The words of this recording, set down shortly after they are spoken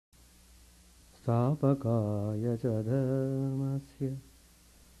Stapakaya ca dharmasya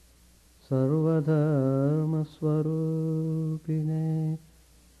sarvadharmasvarupine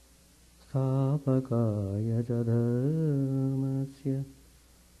Stapakaya ca dharmasya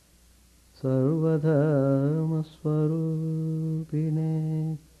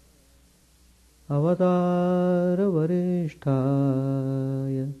sarvadharmasvarupine Avatara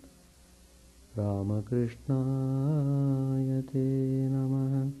varishtaya Ramakrishna te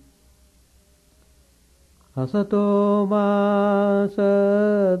namaha Asato ma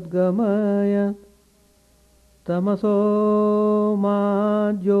sadgamaya Tamaso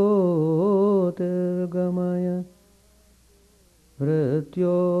ma jyotirgamaya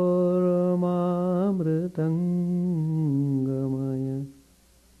Mrityormamritangamaya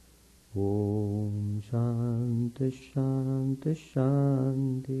Om Shanti Shanti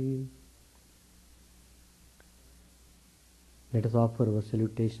Shanti. Let us offer our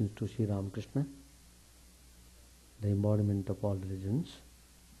salutations to Sri Ramakrishna, the embodiment of all religions,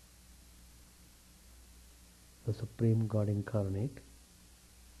 the Supreme God Incarnate.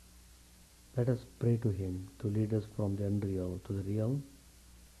 Let us pray to Him to lead us from the unreal to the real,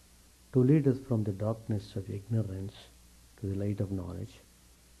 to lead us from the darkness of ignorance to the light of knowledge,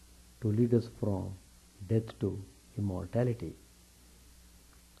 to lead us from death to immortality.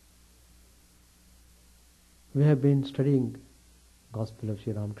 We have been studying Gospel of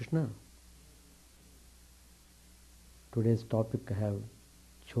Sri Ramakrishna. Today's topic I have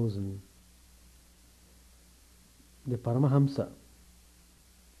chosen the Paramahansa.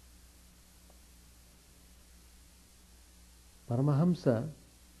 Paramahansa,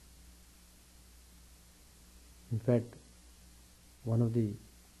 in fact, one of the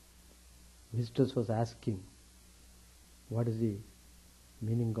visitors was asking what is the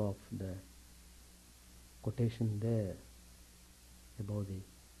meaning of the quotation there about the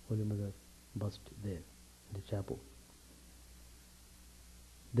Holy Mother bust there in the chapel.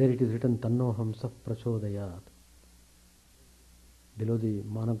 There it is written Tannoham Saf Prachodayat. Below the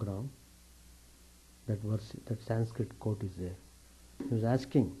monogram, that verse, that Sanskrit quote is there. He was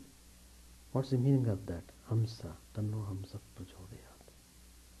asking, what's the meaning of that? Hamsa, Tannoham Saf Prachodayat.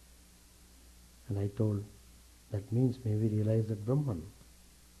 And I told, that means may we realize that Brahman.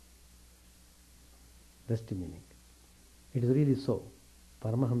 That's the meaning. It is really so.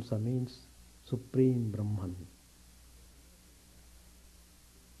 Paramahamsa means Supreme Brahman.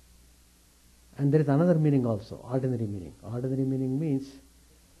 And there is another meaning also, ordinary meaning. Ordinary meaning means,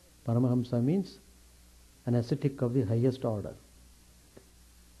 Paramahamsa means an ascetic of the highest order.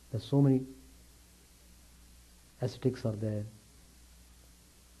 There are so many ascetics are there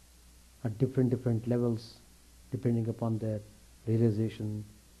at different levels, depending upon their realization,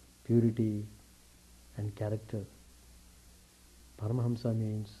 purity and character. Paramahamsa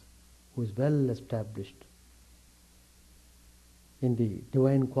means who is well established in the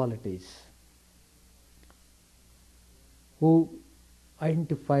divine qualities, who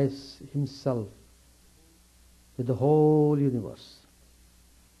identifies himself with the whole universe.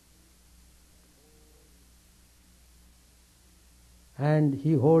 And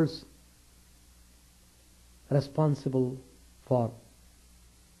he holds responsible for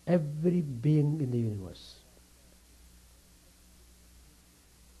every being in the universe.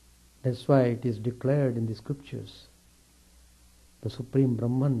 That's why it is declared in the scriptures, the Supreme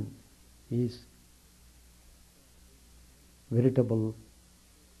Brahman is veritable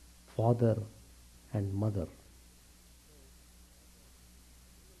father and mother.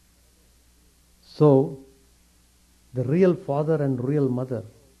 So, the real father and real mother,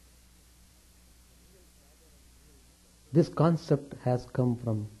 this concept has come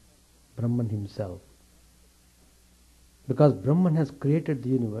from Brahman himself. Because Brahman has created the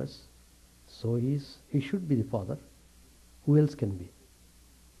universe, so he should be the father. Who else can be?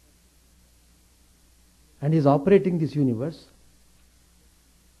 And he is operating this universe.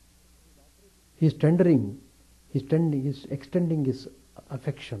 He is extending his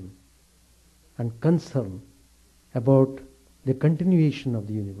affection and concern about the continuation of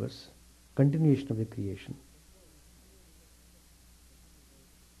the universe, continuation of the creation.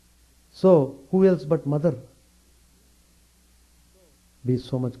 So, who else but Mother be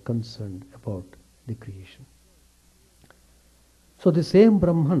so much concerned about the creation? So the same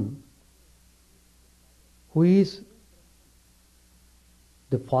Brahman who is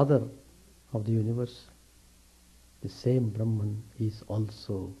the father of the universe, the same Brahman is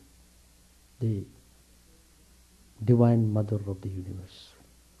also the divine mother of the universe.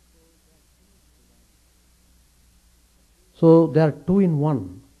 So they are two in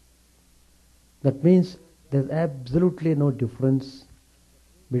one. That means there is absolutely no difference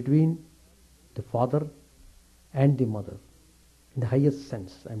between the the father and the mother. In the highest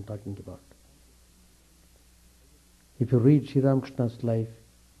sense I am talking about. If you read Sri Ramakrishna's life,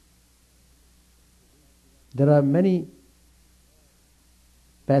 there are many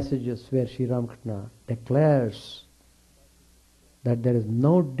passages where Sri Ramakrishna declares that there is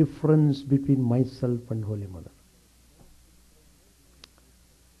no difference between myself and Holy Mother.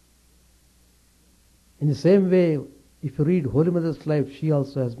 In the same way, if you read Holy Mother's life, she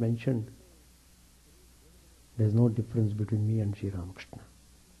also has mentioned there is no difference between me and Sri Ramakrishna.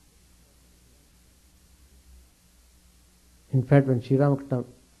 In fact, when Sri Ramakrishna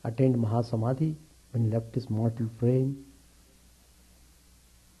attained Mahasamadhi, when he left his mortal frame,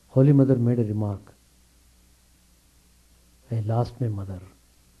 Holy Mother made a remark, I lost my mother.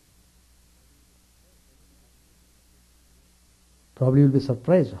 Probably you will be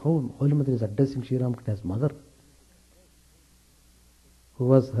surprised how Holy Mother is addressing Sri Ramakrishna as mother, who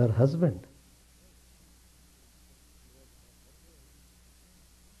was her husband.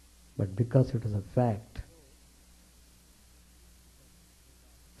 But because it is a fact.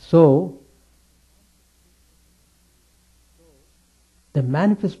 So, the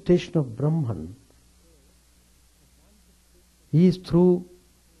manifestation of Brahman is through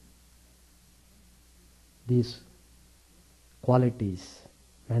these qualities,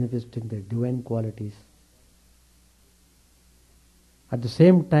 manifesting the divine qualities, at the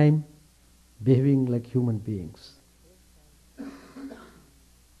same time behaving like human beings,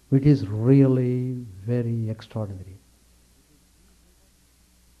 which is really very extraordinary.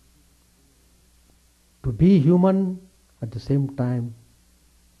 To be human, at the same time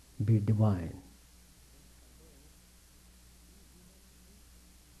be divine.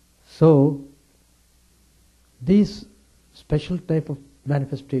 So, these special type of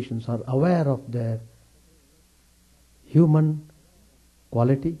manifestations are aware of their human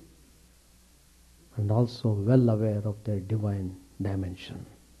quality and also well aware of their divine dimension.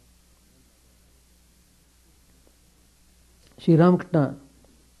 Sri Ramakrishna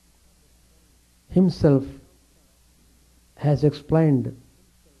himself has explained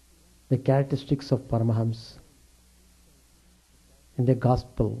the characteristics of Paramahansa in the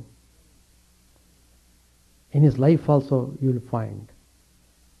Gospel. In his life also you will find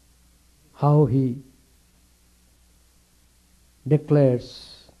how he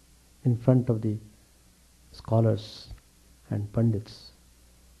declares in front of the scholars and pandits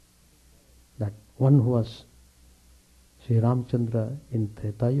that one who was Sri Ramchandra in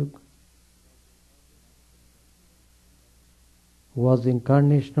Treta Yuga, who was the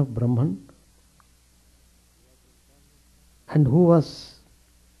incarnation of Brahman, and who was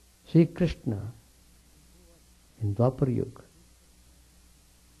Sri Krishna in Dwapar Yuga,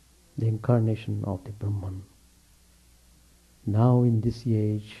 the incarnation of the Brahman. Now in this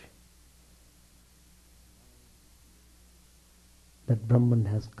age, that Brahman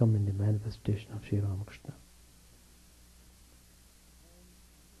has come in the manifestation of Sri Ramakrishna.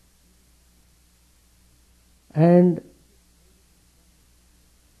 And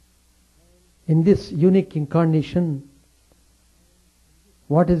in this unique incarnation,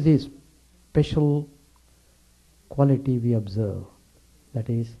 what is the special quality we observe? That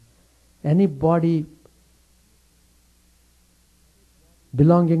is, anybody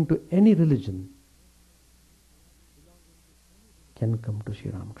belonging to any religion can come to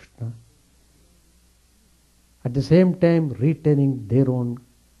Sri Ramakrishna, at the same time retaining their own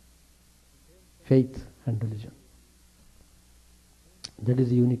faith and religion. That is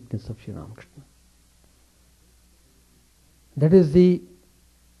the uniqueness of Sri Ramakrishna. That is the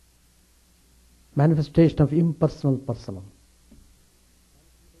manifestation of impersonal personal.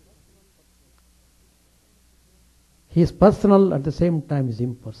 He is personal, at the same time is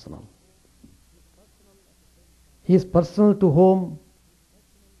impersonal. He is personal to whom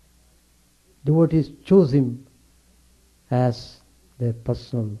devotees choose him as their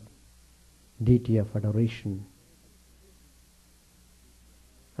personal deity of adoration.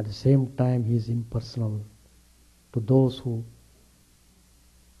 At the same time, he is impersonal to those who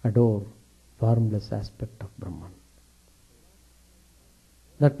adore formless aspect of Brahman.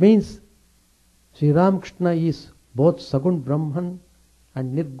 That means Sri Ramakrishna is both Sagun Brahman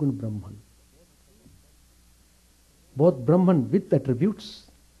and Nirgun Brahman. Both Brahman with attributes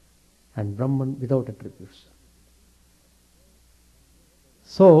and Brahman without attributes.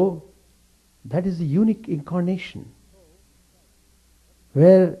 So, that is the unique incarnation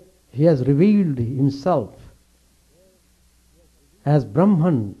where he has revealed himself as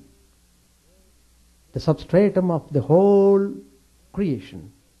Brahman, the substratum of the whole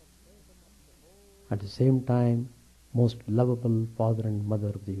creation, at the same time most lovable father and mother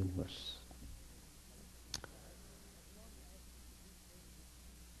of the universe.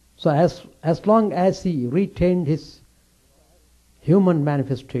 So as long as he retained his human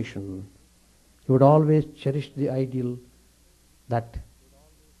manifestation, he would always cherish the ideal that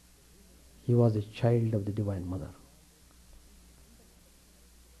he was a child of the Divine Mother.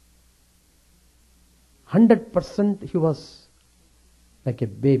 100% he was like a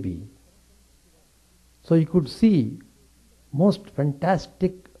baby. So you could see most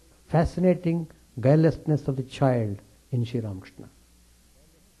fantastic, fascinating guilelessness of the child in Sri Ramakrishna.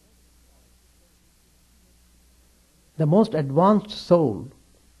 The most advanced soul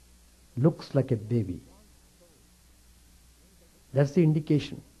looks like a baby. That's the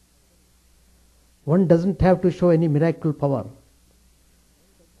indication. One doesn't have to show any miracle power.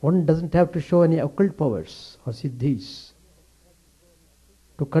 One doesn't have to show any occult powers or siddhis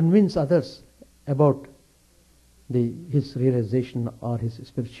to convince others about his realization or his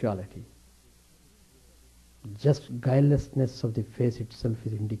spirituality. Just guilelessness of the face itself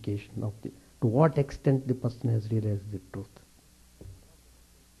is indication of to what extent the person has realized the truth.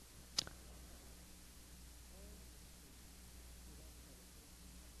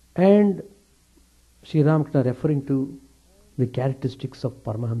 And Sri Ramakrishna, referring to the characteristics of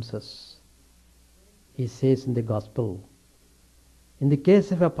Paramahamsas, he says in the Gospel, in the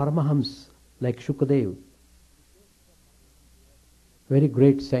case of a Paramahams like Shukadev, very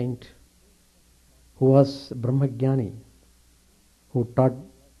great saint, who was Brahmagyani, who taught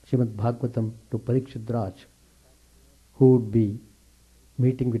Srimad Bhagavatam to Parikshit Raj, who would be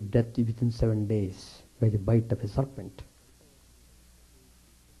meeting with death within 7 days by the bite of a serpent.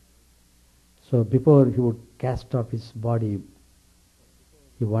 So before he would cast off his body,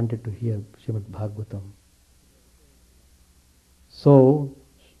 he wanted to hear Srimad Bhagavatam. So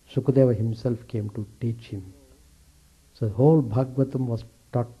Shukadeva himself came to teach him. So the whole Bhagavatam was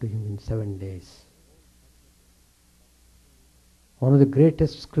taught to him in 7 days. One of the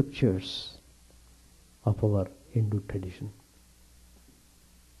greatest scriptures of our Hindu tradition.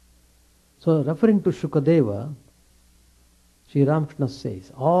 So referring to Shukadeva, Sri Ramakrishna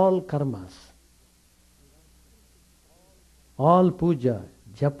says, all karmas, all puja,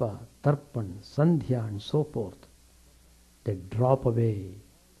 japa, tarpan, sandhya and so forth, they drop away.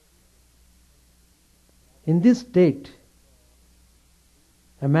 In this state,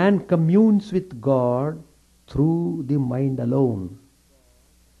 a man communes with God through the mind alone.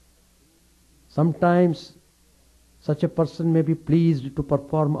 Sometimes such a person may be pleased to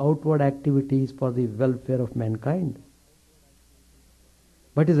perform outward activities for the welfare of mankind,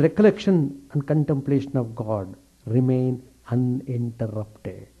 but his recollection and contemplation of God remain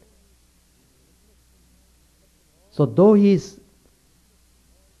uninterrupted. So though he is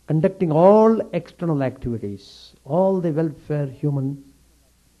conducting all external activities, all the welfare human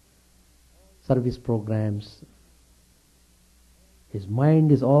service programs, his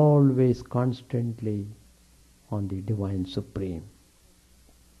mind is always constantly on the Divine Supreme.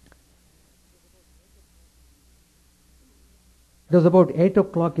 It was about 8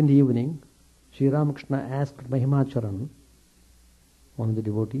 o'clock in the evening. Sri Ramakrishna asked Mahimacharan, one of the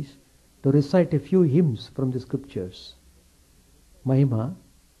devotees, to recite a few hymns from the scriptures. Mahima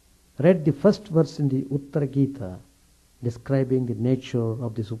read the first verse in the Uttara Gita describing the nature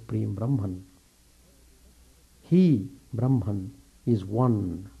of the Supreme Brahman. He, Brahman, is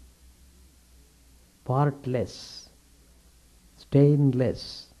one, partless,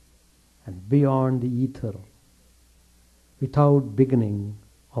 stainless, and beyond the ether, without beginning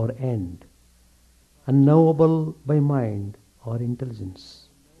or end, unknowable by mind or intelligence.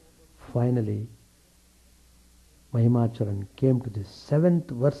 Finally, Mahimacharan came to the 7th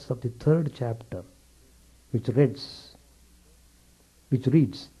verse of the 3rd chapter, which reads,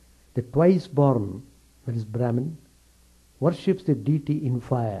 the twice born, that is Brahman, worships the deity in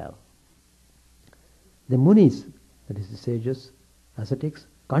fire. The Munis, that is the sages, ascetics,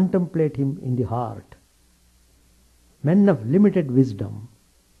 contemplate him in the heart. Men of limited wisdom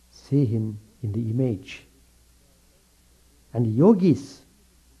see him in the image. And yogis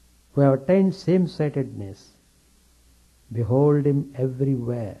who have attained same-sightedness behold him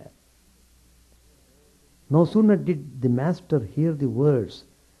everywhere. No sooner did the master hear the words,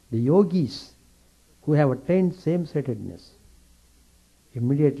 the yogis who have attained same-sightedness,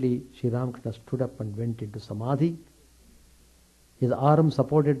 immediately Sri Ramakrishna stood up and went into samadhi, his arm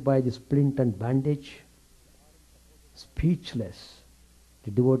supported by the splint and bandage. Speechless,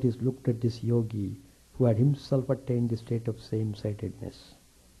 the devotees looked at this yogi who had himself attained the state of same-sightedness.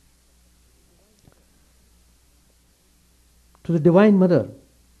 To the Divine Mother,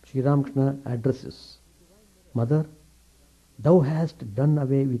 Sri Ramakrishna addresses, Mother, thou hast done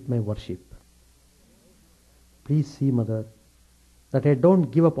away with my worship. Please see, Mother, that I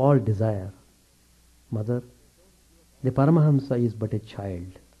don't give up all desire. Mother, the Paramahansa is but a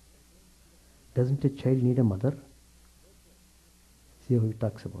child. Doesn't a child need a mother? See how he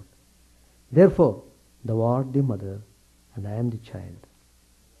talks about. Therefore, thou art the mother and I am the child.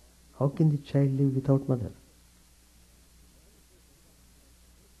 How can the child live without mother?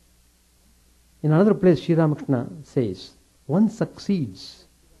 In another place, Sri Ramakrishna says, one succeeds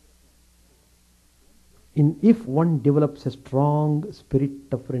if one develops a strong spirit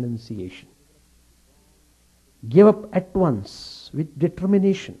of renunciation. Give up at once with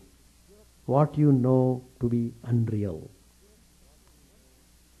determination what you know to be unreal.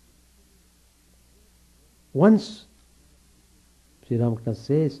 Once, Sri Ramakrishna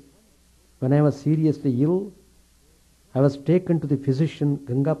says, when I was seriously ill, I was taken to the physician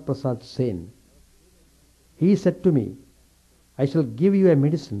Ganga Prasad Sen. He said to me, I shall give you a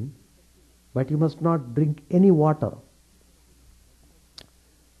medicine, but you must not drink any water.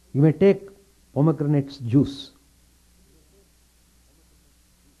 You may take pomegranate's juice.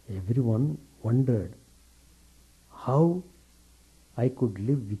 Everyone wondered how I could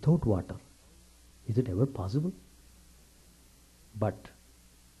live without water. Is it ever possible? But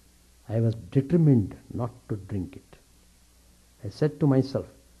I was determined not to drink it. I said to myself,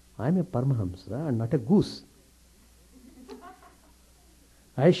 I am a Paramahamsa and not a goose.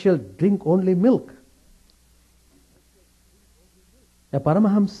 I shall drink only milk. A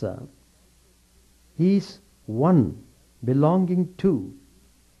Paramahamsa is one belonging to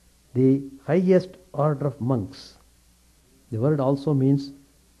the highest order of monks. The word also means,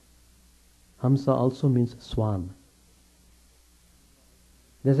 Hamsa also means swan.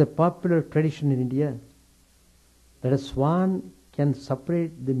 There is a popular tradition in India that a swan can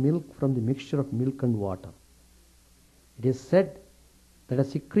separate the milk from the mixture of milk and water. It is said that a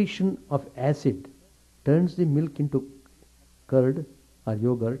secretion of acid turns the milk into curd or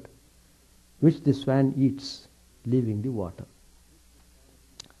yogurt, which the swan eats, leaving the water.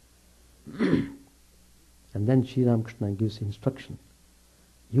 And then Sri Ramakrishna gives instruction.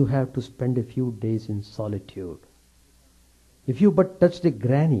 You have to spend a few days in solitude. If you but touch the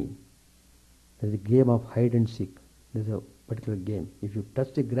granny, there is a game of hide and seek. There is a particular game. If you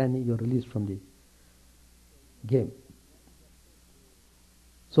touch the granny, you are released from the game.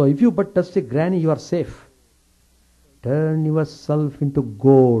 So if you but touch the granny, you are safe. Turn yourself into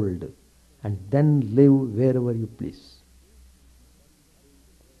gold and then live wherever you please.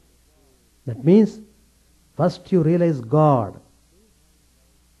 That means first you realize God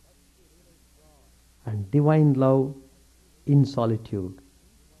and divine love in solitude.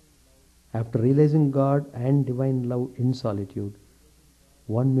 After realizing God and divine love in solitude,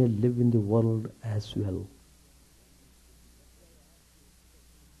 one may live in the world as well.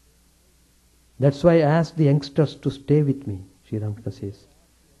 That's why I asked the youngsters to stay with me, Sri Ramakrishna says.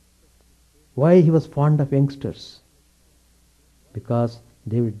 Why he was fond of youngsters? Because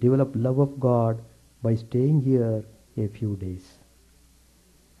they will develop love of God by staying here a few days.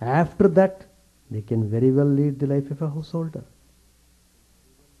 After that, they can very well lead the life of a householder.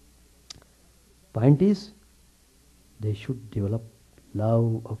 Point is, they should develop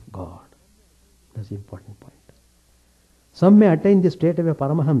love of God. That's the important point. Some may attain the state of a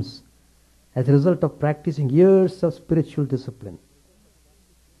Paramahamsa as a result of practicing years of spiritual discipline.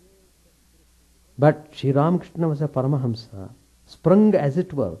 But Sri Ramakrishna was a Paramahamsa, sprung as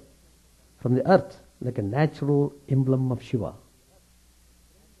it were from the earth like a natural emblem of Shiva.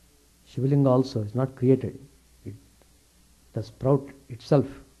 Shivalinga also is not created. It does sprout itself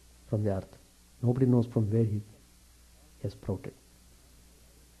from the earth. Nobody knows from where he has sprouted.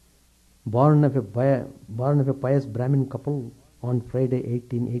 Born of a pious Brahmin couple on Friday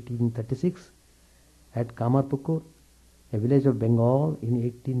 1836 at Kamarpukur, a village of Bengal, in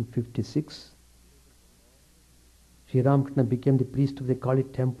 1856. Sri Ramakrishna became the priest of the Kali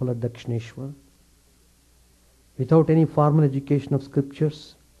temple at Dakshineshwar. Without any formal education of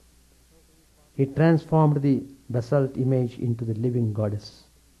scriptures, he transformed the basalt image into the living goddess,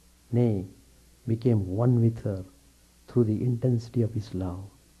 nay, became one with her through the intensity of his love.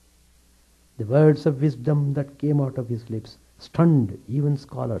 The words of wisdom that came out of his lips stunned even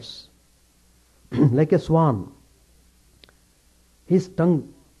scholars. Like a swan, his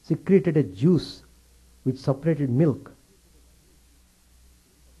tongue secreted a juice which separated milk.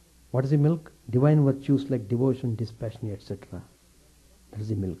 What is the milk? Divine virtues like devotion, dispassion, etc. That is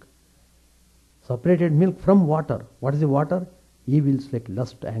the milk. Separated milk from water. What is the water? Evils like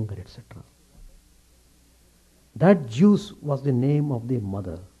lust, anger, etc. That juice was the name of the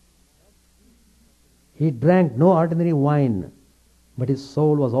mother. He drank no ordinary wine, but his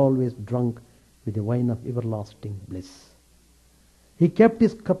soul was always drunk with the wine of everlasting bliss. He kept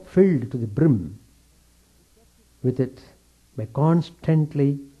his cup filled to the brim with it by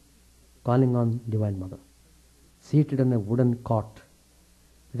constantly calling on Divine Mother. Seated on a wooden cot,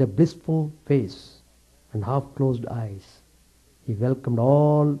 with a blissful face and half-closed eyes, he welcomed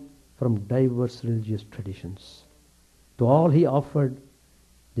all from diverse religious traditions. To all he offered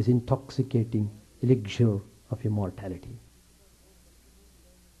this intoxicating elixir of immortality.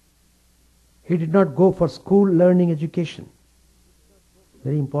 He did not go for school learning education.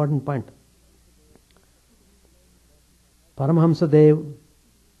 Very important point. Paramahansa Dev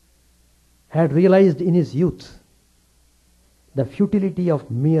had realized in his youth the futility of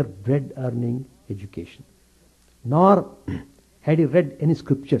mere bread-earning education. Nor had he read any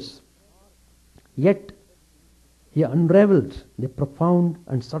scriptures. Yet he unraveled the profound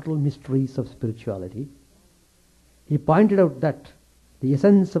and subtle mysteries of spirituality. He pointed out that the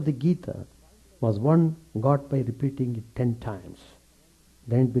essence of the Gita was one got by repeating it 10 times.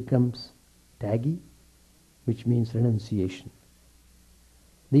 Then it becomes Tagi, which means renunciation.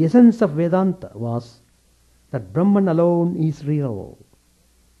 The essence of Vedanta was that Brahman alone is real.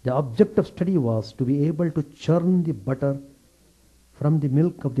 The object of study was to be able to churn the butter from the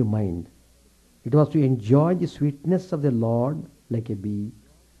milk of the mind. It was to enjoy the sweetness of the Lord like a bee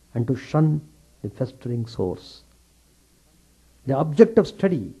and to shun the festering source. The object of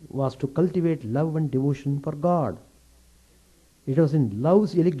study was to cultivate love and devotion for God. It was in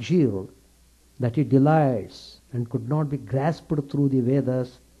love's elixir that he delights and could not be grasped through the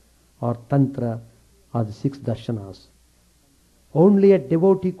Vedas or Tantra or the 6 darshanas. Only a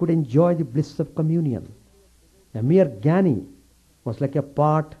devotee could enjoy the bliss of communion. A mere jnani was like a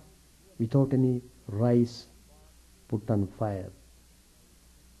pot without any rice put on fire,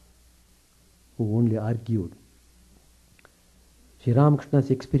 who only argued. Sri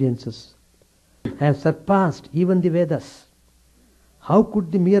Ramakrishna's experiences have surpassed even the Vedas. How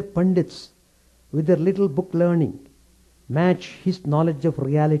could the mere Pandits, with their little book learning, match his knowledge of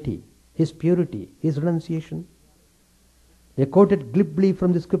reality, his purity, his renunciation? They quoted glibly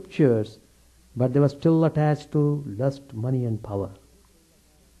from the scriptures, but they were still attached to lust, money and power.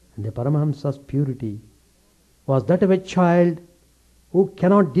 And the Paramahansa's purity was that of a child who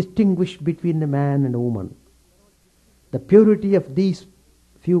cannot distinguish between a man and a woman. The purity of these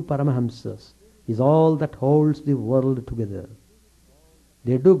few Paramahamsas is all that holds the world together.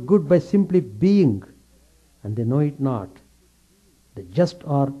 They do good by simply being, and they know it not. They just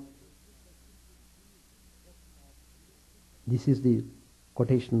are. This is the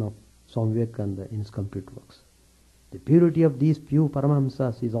quotation of Swami Vivekananda in his complete works. The purity of these few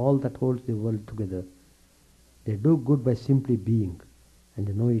Paramahamsas is all that holds the world together. They do good by simply being, and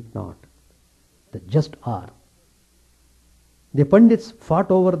they know it not. They just are. The Pandits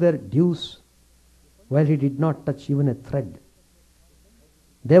fought over their dues while he did not touch even a thread.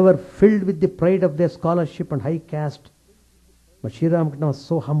 They were filled with the pride of their scholarship and high caste, but Sri Ramakrishna was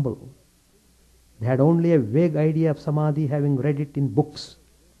so humble. They had only a vague idea of Samadhi, having read it in books,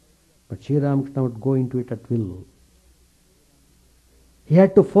 but Sri Ramakrishna would go into it at will. He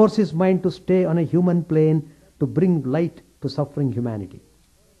had to force his mind to stay on a human plane to bring light to suffering humanity.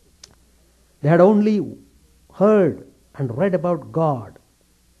 They had only heard and read about God,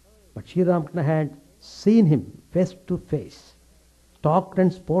 but Sri Ramakrishna had seen him face to face, talked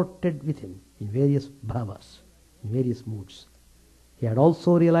and sported with him in various bhavas, in various moods. He had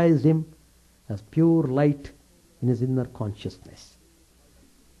also realized him as pure light in his inner consciousness.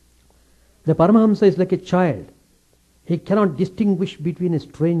 The Paramahamsa is like a child. He cannot distinguish between a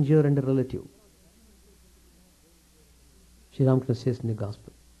stranger and a relative. Sri Ramakrishna says in the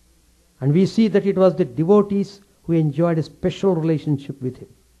Gospel. And we see that it was the devotees who enjoyed a special relationship with him.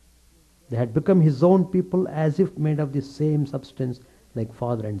 They had become his own people as if made of the same substance like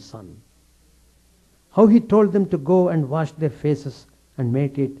father and son. How he told them to go and wash their faces and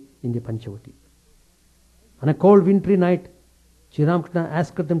meditate in the Panchavati. On a cold wintry night, Sri Ramakrishna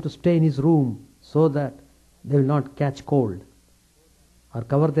asked them to stay in his room so that they will not catch cold or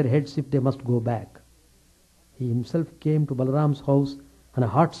cover their heads if they must go back. He himself came to Balaram's house on a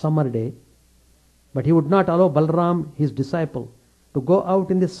hot summer day, but he would not allow Balaram, his disciple, to go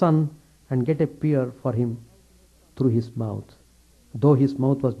out in the sun and get a peer for him through his mouth, though his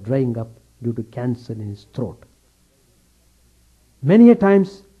mouth was drying up due to cancer in his throat. Many a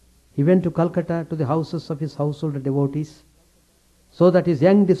times he went to Calcutta to the houses of his household devotees so that his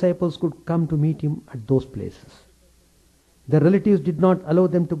young disciples could come to meet him at those places. Their relatives did not allow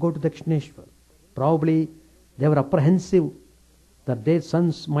them to go to Dakshineshwar. Probably they were apprehensive that their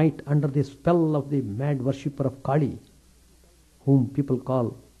sons might, under the spell of the mad worshipper of Kali, whom people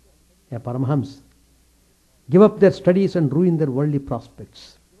call a Paramahamsa, give up their studies and ruin their worldly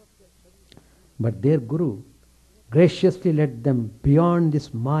prospects. But their Guru graciously led them beyond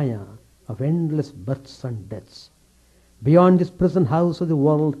this maya of endless births and deaths, beyond this prison house of the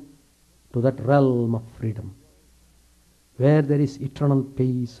world, to that realm of freedom, where there is eternal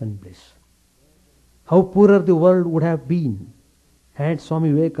peace and bliss. How poorer the world would have been had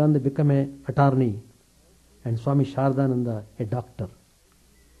Swami Vivekananda become an attorney and Swami Chidananda a doctor.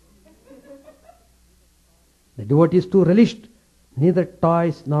 The devotees too relished neither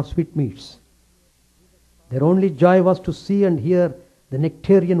toys nor sweetmeats. Their only joy was to see and hear the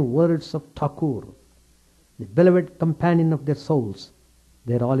nectarian words of Thakur, the beloved companion of their souls,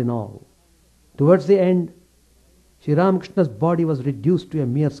 their all in all. Towards the end, Sri Ramakrishna's body was reduced to a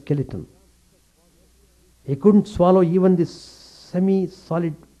mere skeleton. He couldn't swallow even the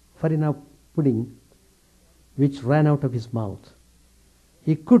semi-solid farina pudding which ran out of his mouth.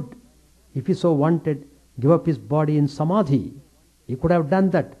 He could, if he so wanted, give up his body in samadhi. He could have done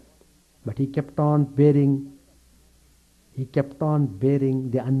that, but he kept on bearing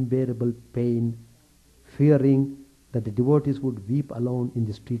the unbearable pain, fearing that the devotees would weep alone in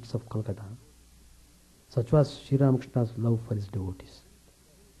the streets of Calcutta. Such was Sri Ramakrishna's love for his devotees.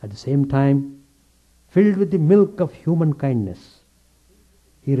 At the same time, filled with the milk of human kindness,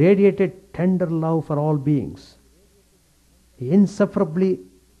 he radiated tender love for all beings. The insufferably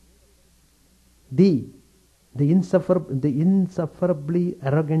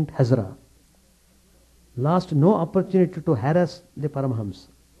arrogant Hazara lost no opportunity to harass the Paramahansa.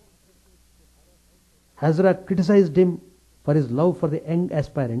 Hazara criticized him for his love for the young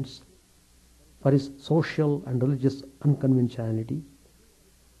aspirants, for his social and religious unconventionality.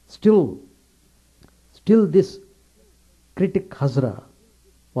 Still this critic Hazara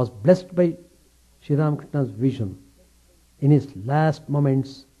was blessed by Sri Ramakrishna's vision in his last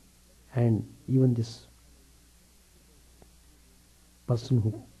moments, and even this person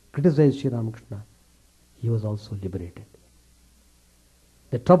who criticized Sri Ramakrishna, he was also liberated.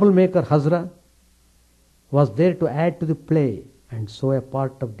 The troublemaker Hazara was there to add to the play and so a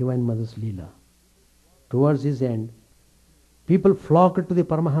part of Divine Mother's Leela. Towards his end, people flocked to the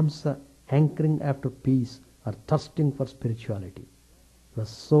Paramahansa, hankering after peace or thirsting for spirituality. He was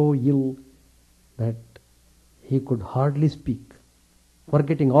so ill that he could hardly speak,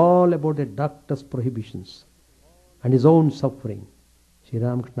 forgetting all about the doctor's prohibitions and his own suffering. Sri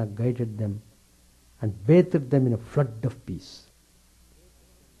Ramakrishna guided them and bathed them in a flood of peace.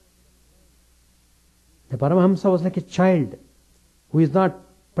 The Paramahamsa was like a child who is not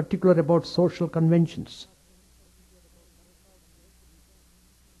particular about social conventions.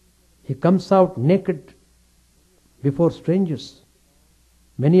 He comes out naked before strangers.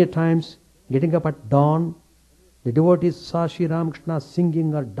 Many a times, getting up at dawn, the devotees saw Sri Ramakrishna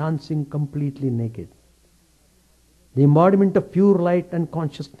singing or dancing completely naked. The embodiment of pure light and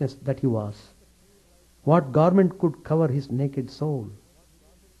consciousness that he was. What garment could cover his naked soul?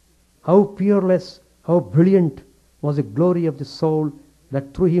 How peerless, how brilliant was the glory of the soul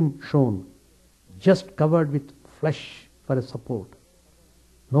that through him shone, just covered with flesh for a support.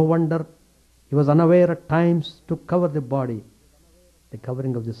 No wonder he was unaware at times to cover the body, the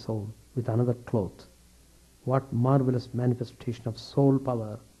covering of the soul, with another cloth. What marvelous manifestation of soul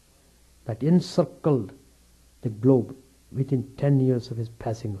power that encircled the globe within 10 years of his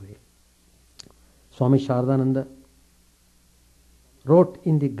passing away. Swami Chidananda wrote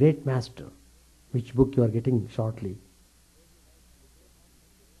in the Great Master, which book you are getting shortly.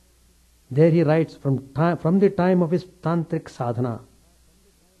 There he writes, from the time of his tantric sadhana,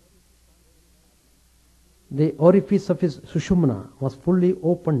 the orifice of his sushumna was fully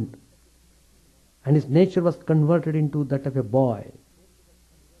opened and his nature was converted into that of a boy.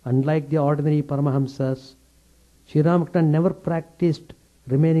 Unlike the ordinary Paramahamsas, Sri Ramakrishna never practiced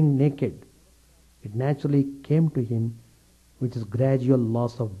remaining naked. It naturally came to him with his gradual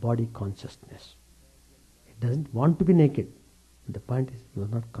loss of body consciousness. He doesn't want to be naked. The point is, he was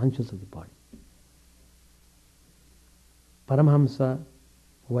not conscious of the body. Paramahamsa,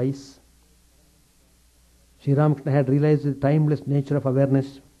 wise, Sri Ramakrishna had realized the timeless nature of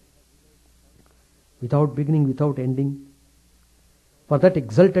awareness, without beginning, without ending. For that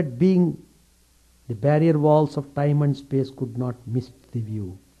exalted being, the barrier walls of time and space could not miss the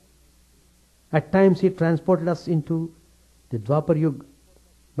view. At times he transported us into the Dwapar Yuga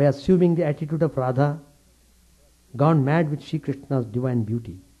by assuming the attitude of Radha, gone mad with Sri Krishna's divine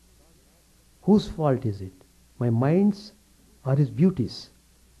beauty. Whose fault is it? My mind's or his beauty's?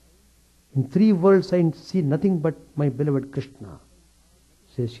 In 3 worlds I see nothing but my beloved Krishna,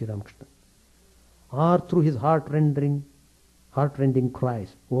 says Sri Ramakrishna. Or through his heart-rending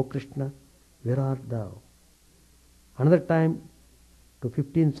cries, O Krishna, where art thou? Another time to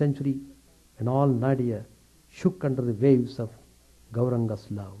 15th century when all Nadia shook under the waves of Gauranga's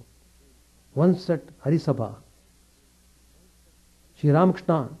love. Once at Harisabha, Sri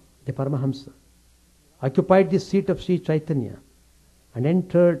Ramakrishna, the Paramahansa, occupied the seat of Sri Chaitanya and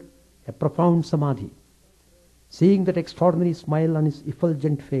entered a profound samadhi. Seeing that extraordinary smile on his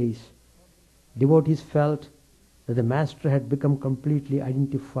effulgent face, devotees felt that the Master had become completely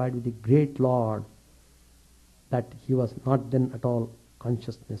identified with the great Lord, that he was not then at all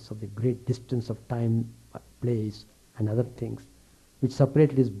consciousness of the great distance of time, place and other things which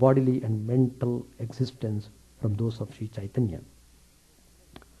separated his bodily and mental existence from those of Sri Chaitanya.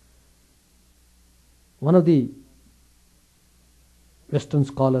 One of the Western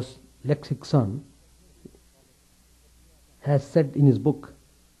scholars, Lex Hickson, has said in his book,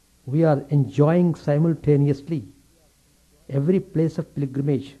 we are enjoying simultaneously every place of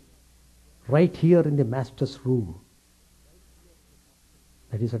pilgrimage right here in the Master's room.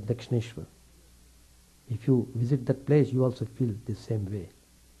 That is at Dakshineshwar. If you visit that place, you also feel the same way.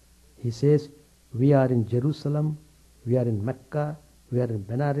 He says, we are in Jerusalem, we are in Mecca, we are in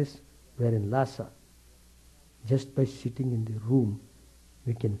Benares, we are in Lhasa. Just by sitting in the room,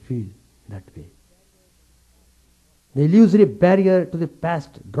 we can feel that way. The illusory barrier to the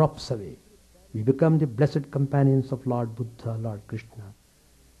past drops away. We become the blessed companions of Lord Buddha, Lord Krishna,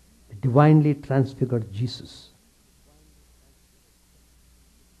 the divinely transfigured Jesus.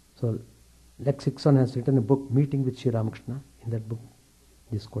 So, Lex Hickson has written a book, Meeting with Sri Ramakrishna. In that book,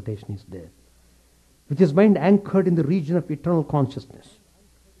 this quotation is there. With his mind anchored in the region of eternal consciousness,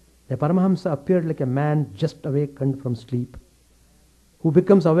 the Paramahamsa appeared like a man just awakened from sleep, who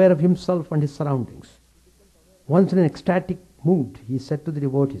becomes aware of himself and his surroundings. Once in an ecstatic mood, he said to the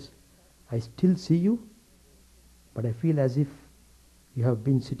devotees, I still see you, but I feel as if you have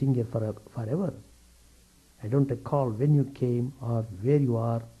been sitting here forever. I don't recall when you came or where you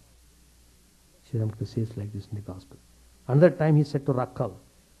are. Sri Ramakrishna says like this in the Gospel. Another time he said to Rakhal,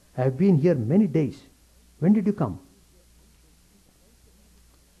 I have been here many days. When did you come?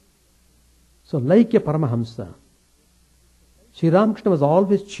 So like a Paramahamsa, Sri Ramakrishna was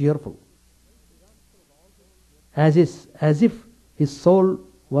always cheerful, as if his soul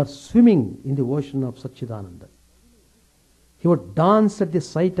were swimming in the ocean of Satchidananda. He would dance at the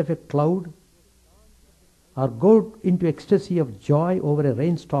sight of a cloud or go into ecstasy of joy over a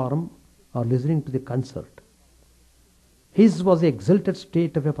rainstorm or listening to the concert. His was the exalted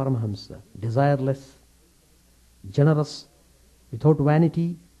state of a Paramahamsa, desireless, generous, without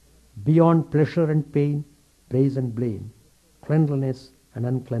vanity, beyond pleasure and pain, praise and blame, cleanliness and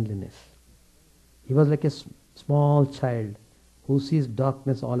uncleanliness. He was like a small child who sees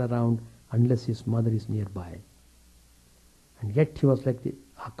darkness all around unless his mother is nearby. And yet he was like the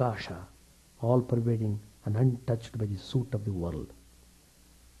Akasha, all-pervading and untouched by the soot of the world.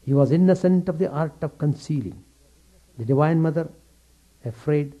 He was innocent of the art of concealing. The Divine Mother,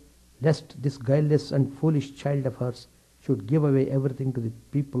 afraid lest this guileless and foolish child of hers should give away everything to the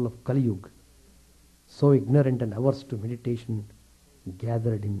people of Kali Yuga, so ignorant and averse to meditation,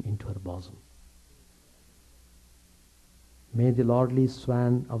 gathered him into her bosom. May the lordly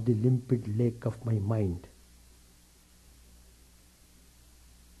swan of the limpid lake of my mind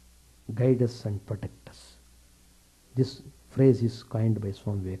guide us and protect us. This phrase is coined by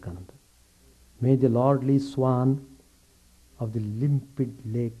Swami Vivekananda. May the lordly swan of the limpid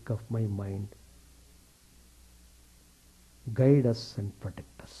lake of my mind guide us and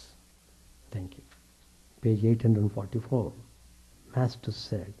protect us. Thank you. Page 844. Master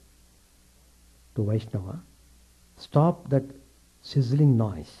said to Vaishnava, stop that sizzling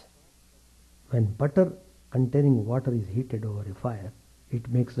noise. When butter containing water is heated over a fire, it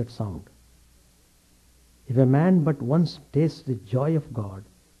makes that sound. If a man but once tastes the joy of God,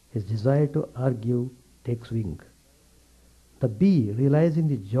 his desire to argue takes wing. The bee, realizing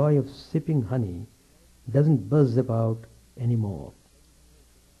the joy of sipping honey, doesn't buzz about anymore.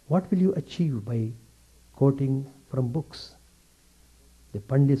 What will you achieve by quoting from books? The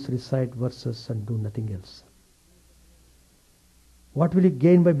Pandits recite verses and do nothing else. What will you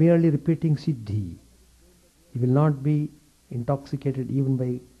gain by merely repeating Siddhi? You will not be intoxicated even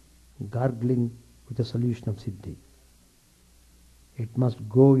by gargling with a solution of Siddhi. It must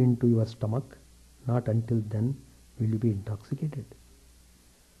go into your stomach. Not until then will you be intoxicated.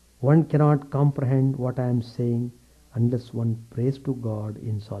 One cannot comprehend what I am saying unless one prays to God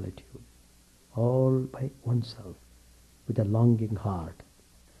in solitude, all by oneself, with a longing heart.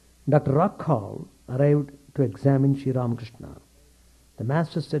 Dr. Rakhal arrived to examine Sri Ramakrishna. The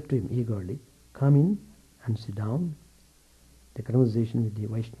Master said to him eagerly, come in and sit down. The conversation with the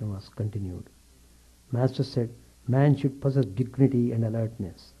Vaishnavas continued. Master said, Man should possess dignity and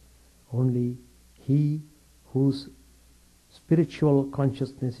alertness. Only he whose spiritual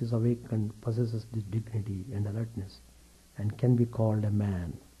consciousness is awakened possesses this dignity and alertness and can be called a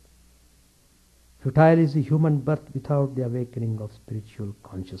man. Futile is the human birth without the awakening of spiritual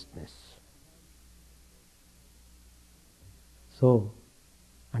consciousness. So,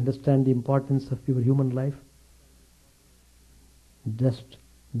 understand the importance of your human life. Just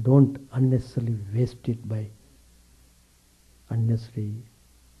don't unnecessarily waste it by unnecessary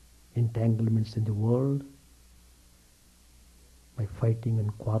entanglements in the world, by fighting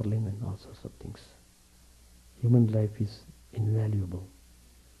and quarreling and all sorts of things. Human life is invaluable,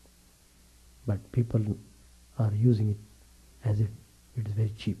 but people are using it as if it is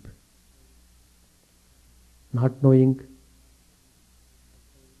very cheap. Not knowing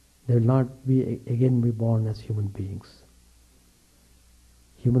they will not again be born as human beings.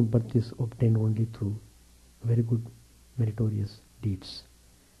 Human birth is obtained only through very good meritorious deeds.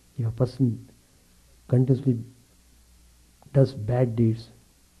 If a person continuously does bad deeds,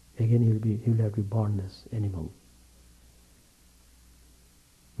 again he will have to be born as animal,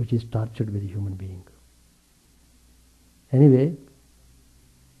 which is tortured with a human being. Anyway,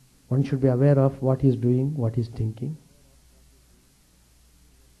 one should be aware of what he is doing, what he is thinking,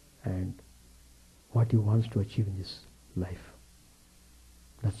 and what he wants to achieve in this life.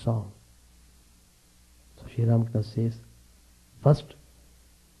 That's all. So Sri Ramakrishna says, first,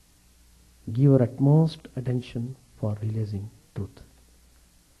 give your utmost attention for realizing truth.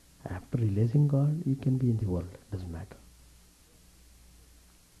 After realizing God, you can be in the world, doesn't matter.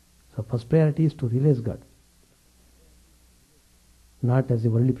 So first priority is to realize God. Not as the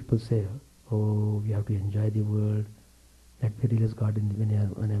worldly people say, oh, we have to enjoy the world. Let me realize God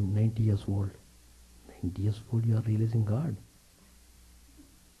when I'm 90 years old. 90 years old, you are realizing God.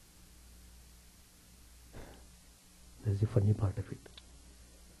 That's the funny part of it.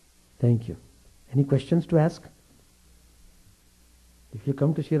 Thank you. Any questions to ask? If you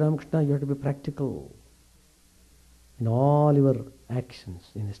come to Sri Ramakrishna, you have to be practical in all your actions,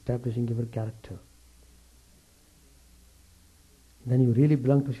 in establishing your character. Then you really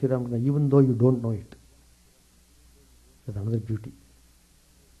belong to Sri Ramakrishna, even though you don't know it. That's another beauty.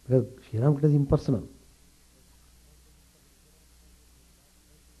 Because Sri Ramakrishna is impersonal.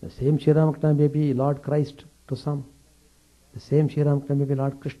 The same Sri Ramakrishna may be Lord Christ to some. The same Sri Ramakrishna may be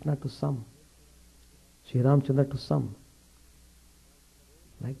Lord Krishna to some. Sri Ramchandra to some.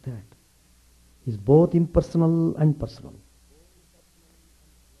 Like that. He is both impersonal and personal.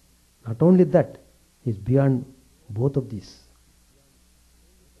 Not only that, he is beyond both of these.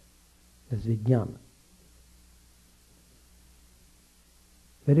 That's Vijnana.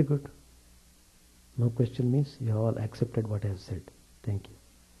 Very good. No question means you have all accepted what I have said. Thank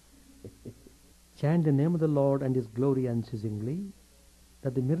you. Chant the name of the Lord and His glory unceasingly,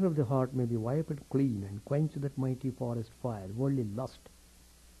 that the mirror of the heart may be wiped clean and quench that mighty forest fire, worldly lust,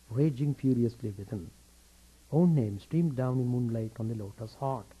 raging furiously within. Own name streamed down in moonlight on the lotus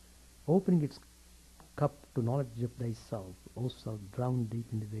heart, opening its cup to knowledge of thyself, O self, drowned deep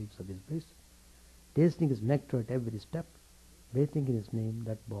in the waves of His bliss, tasting His nectar at every step, bathing in His name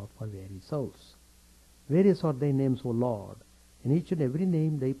that bought for weary souls. Various are thy names, O Lord. In each and every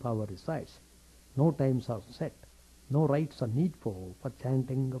name thy power resides. No times are set, no rites are needful for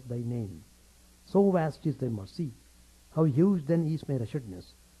chanting of thy name. So vast is thy mercy. How huge then is my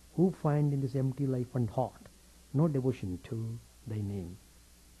wretchedness, who find in this empty life and heart no devotion to thy name.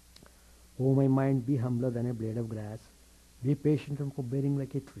 O my mind, be humbler than a blade of grass. Be patient and forbearing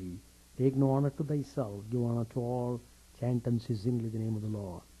like a tree. Take no honor to thyself, give honor to all. Chant unceasingly the name of the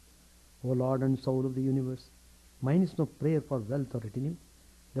Lord. O Lord and soul of the universe, mine is no prayer for wealth or retinue,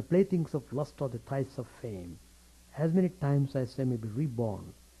 the playthings of lust or the tithes of fame. As many times as I may be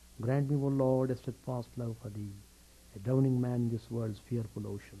reborn, grant me, O Lord, a steadfast love for thee, a drowning man in this world's fearful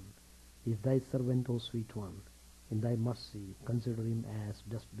ocean. He is thy servant, O sweet one. In thy mercy, consider him as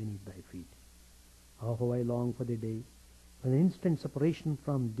dust beneath thy feet. How I long for the day when an instant separation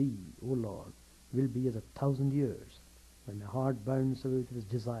from thee, O Lord, will be as 1,000 years, when my heart burns away with its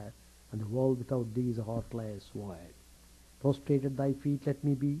desire, and the world without thee is a heartless void. Prostrate at thy feet let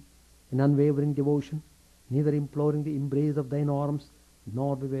me be, in unwavering devotion, neither imploring the embrace of thine arms,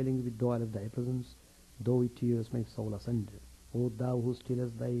 nor bewailing the withdrawal of thy presence, though with tears my soul asunder. O thou who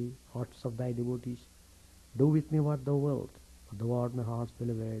stillest thy hearts of thy devotees, do with me what thou wilt, for thou art my heart's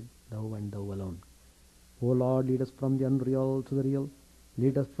beloved, thou and thou alone. O Lord, lead us from the unreal to the real,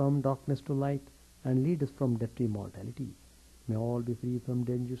 lead us from darkness to light, and lead us from death to immortality. May all be free from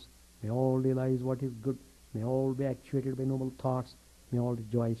dangers, may all realize what is good, may all be actuated by noble thoughts, may all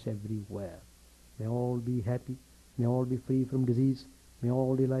rejoice everywhere. May all be happy, May all be free from disease. May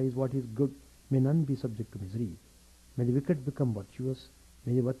all realize what is good. May none be subject to misery. May the wicked become virtuous.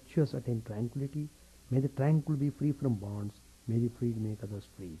 May the virtuous attain tranquility. May the tranquil be free from bonds. May the freed make others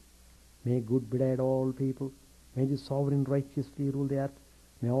free. May good betide all people. May the sovereign righteously rule the earth.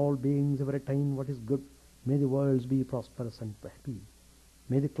 May all beings ever attain what is good. May the worlds be prosperous and happy.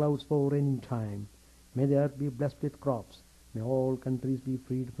 May the clouds pour rain in time. May the earth be blessed with crops. May all countries be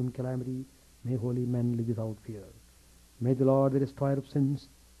freed from calamity. May holy men live without fear. May the Lord, the destroyer of sins,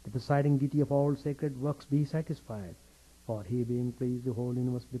 the presiding deity of all sacred works, be satisfied. For he being pleased, the whole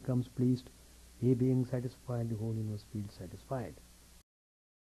universe becomes pleased. He being satisfied, the whole universe feels satisfied.